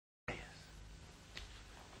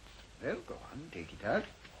Well, go on, take it out.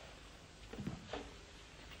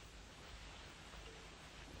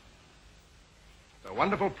 A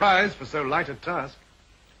wonderful prize for so light a task.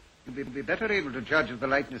 You'll be better able to judge of the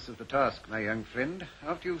lightness of the task, my young friend,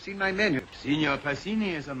 after you've seen my menu. Signor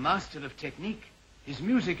Pacini is a master of technique. His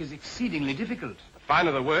music is exceedingly difficult. The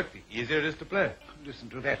finer the work, the easier it is to play. Listen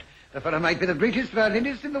to that. The fellow might be the greatest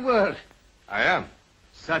violinist in the world. I am.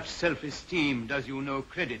 Such self-esteem does you no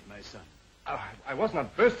credit, my son. Oh, I was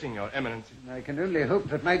not boasting, Your Eminence. I can only hope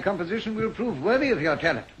that my composition will prove worthy of your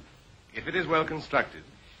talent. If it is well constructed,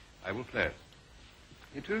 I will play it.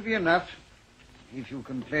 It will be enough if you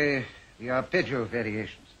can play the arpeggio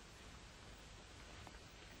variations.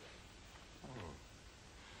 Oh.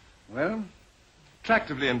 Well?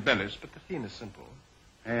 Attractively embellished, but the theme is simple.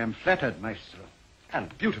 I am flattered, maestro.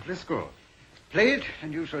 And beautifully scored. Play it,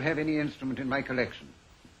 and you shall have any instrument in my collection.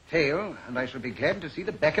 Fail, and I shall be glad to see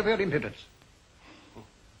the back of your impudence.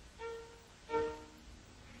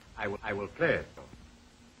 I will play it.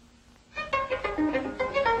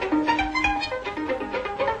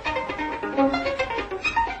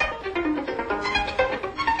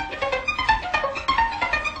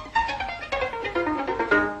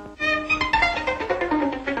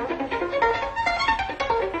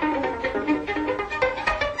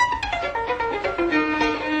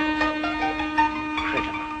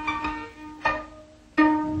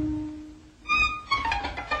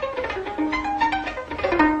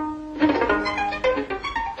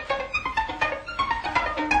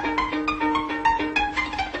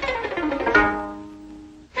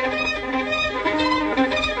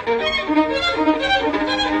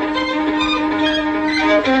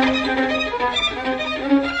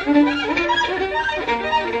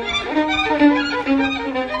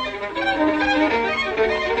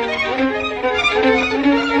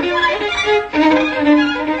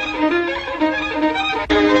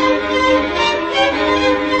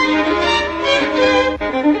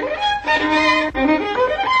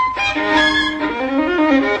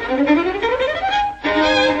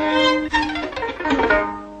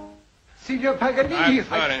 Paganini. I'm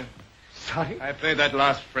sorry. Sorry? I played that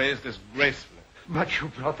last phrase disgracefully. But you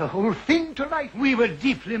brought the whole thing to life. We were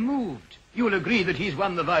deeply moved. You'll agree that he's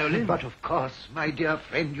won the violin. But of course, my dear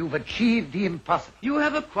friend, you've achieved the impossible. You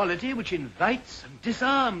have a quality which invites and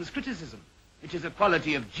disarms criticism. It is a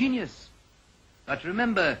quality of genius. But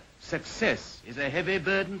remember, success is a heavy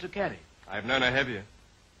burden to carry. I've known a heavier.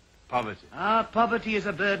 Poverty. Poverty is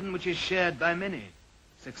a burden which is shared by many.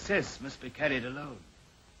 Success must be carried alone.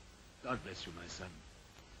 God bless you, my son.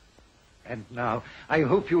 And now, I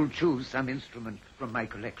hope you'll choose some instrument from my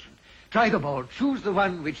collection. Try them all. Choose the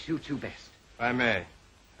one which suits you best. If I may,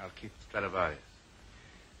 I'll keep Stradivarius.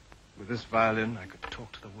 With this violin, I could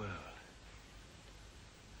talk to the world.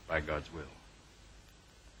 By God's will.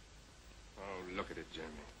 Oh, look at it,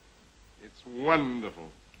 Jeremy. It's wonderful.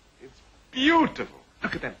 It's beautiful.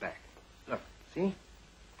 Look at that back. Look, see?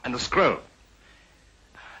 And the scroll.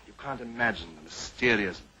 You can't imagine the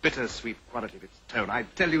mysterious, bittersweet quality of its tone. I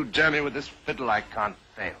tell you, Jeremy, with this fiddle, I can't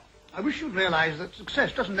fail. I wish you'd realize that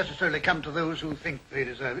success doesn't necessarily come to those who think they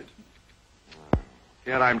deserve it.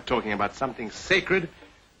 Here I'm talking about something sacred.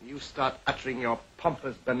 You start uttering your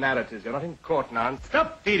pompous banalities. You're not in court now.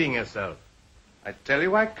 Stop feeding yourself. I tell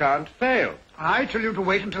you I can't fail. I tell you to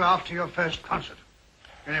wait until after your first concert.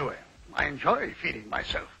 Anyway, I enjoy feeding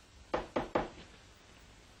myself.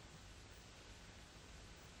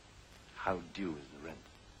 How due is the rent?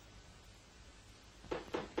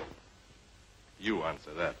 You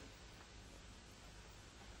answer that.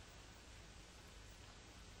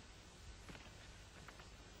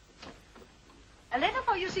 A letter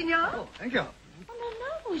for you, signor? Oh, thank you.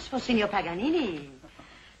 Oh, no, it's for Signor Paganini.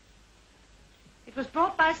 It was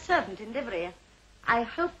brought by a servant in livery. I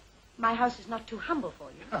hope my house is not too humble for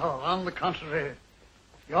you. Oh, on the contrary.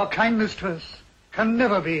 Your kindness to us can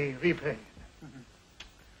never be repaid.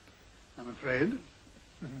 I'm afraid.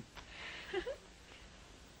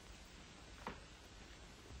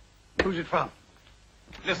 Who's it from?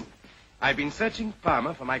 Listen, I've been searching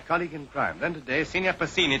Parma for my colleague in crime. Then today, Signor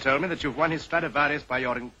Pacini told me that you've won his Stradivarius by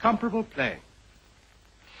your incomparable playing.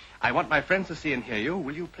 I want my friends to see and hear you.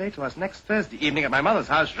 Will you play to us next Thursday evening at my mother's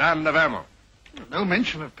house, Jean de Vermont? No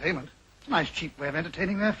mention of payment. Nice cheap way of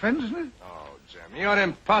entertaining their friends, isn't it? Oh, Jeremy, you're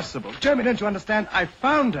impossible. Jeremy, don't you understand? I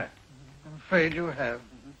found her. I'm afraid you have.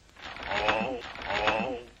 Oh.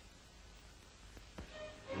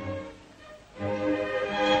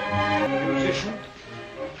 Musician?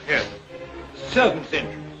 Yes. Servant's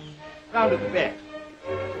entrance. Round at the back.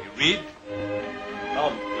 You read?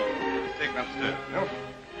 Loud. Let's take them upstairs. No?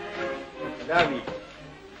 Allow me.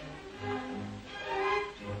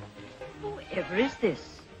 Whoever is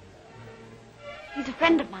this? He's a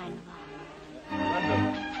friend of mine, Mamma.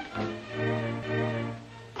 London.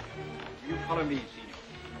 You follow me, Signor.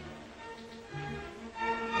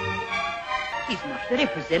 He's not very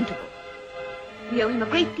presentable. We owe him a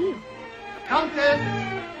great deal. Countess,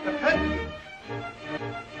 the curtain.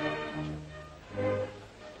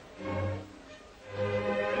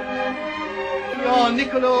 Signor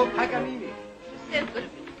Niccolo Paganini. So good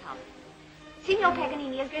of you to come. Signor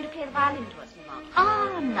Paganini is going to play the violin to us, Mamma.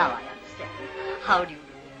 Ah, now I understand. How do you do?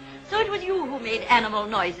 So it was you who made animal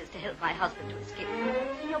noises to help my husband to escape.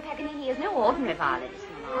 Signor Paganini is no ordinary violinist,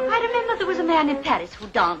 Mamma. I remember there was a man in Paris who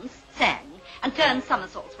danced, sang, and turned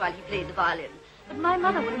somersaults while he played the violin. But my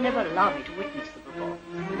mother would never allow me to witness the performance.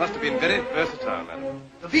 You must have been very versatile, madam.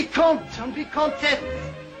 The Vicomte and Vicomtesse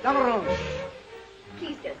d'Avaranche.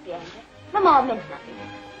 Please don't be angry. Mamma meant nothing.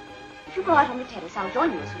 If you go out on the terrace, I'll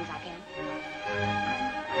join you as soon as I can.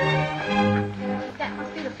 That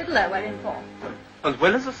must be the fiddler we're in for. As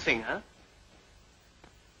well as a singer?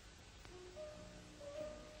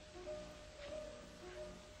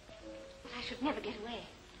 But I should never get away.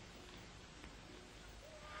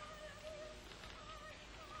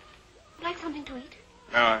 Like something to eat?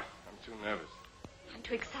 No, I'm too nervous. I'm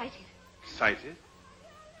too excited. Excited?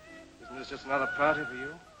 Isn't this just another party for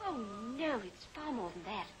you? Oh, no, it's far more than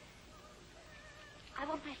that. I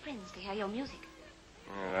want my friends to hear your music.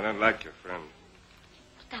 Yeah, I don't like your friend.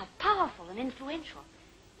 But they're powerful and influential.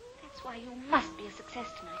 That's why you must be a success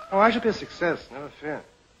tonight. Oh, I shall be a success, never fear.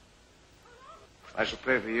 I shall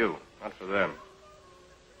play for you, not for them.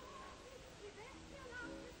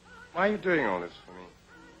 Why are you doing all this for me?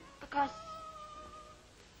 Because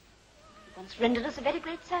you once rendered us a very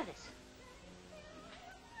great service.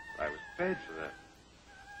 I was paid for that.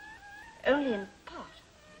 Only in part.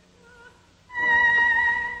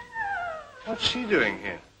 What's she doing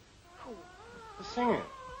here? Who? The singer.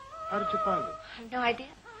 How did you find her? I've no idea.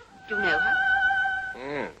 Do you know her?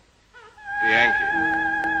 Yeah. The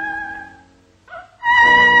Yankee.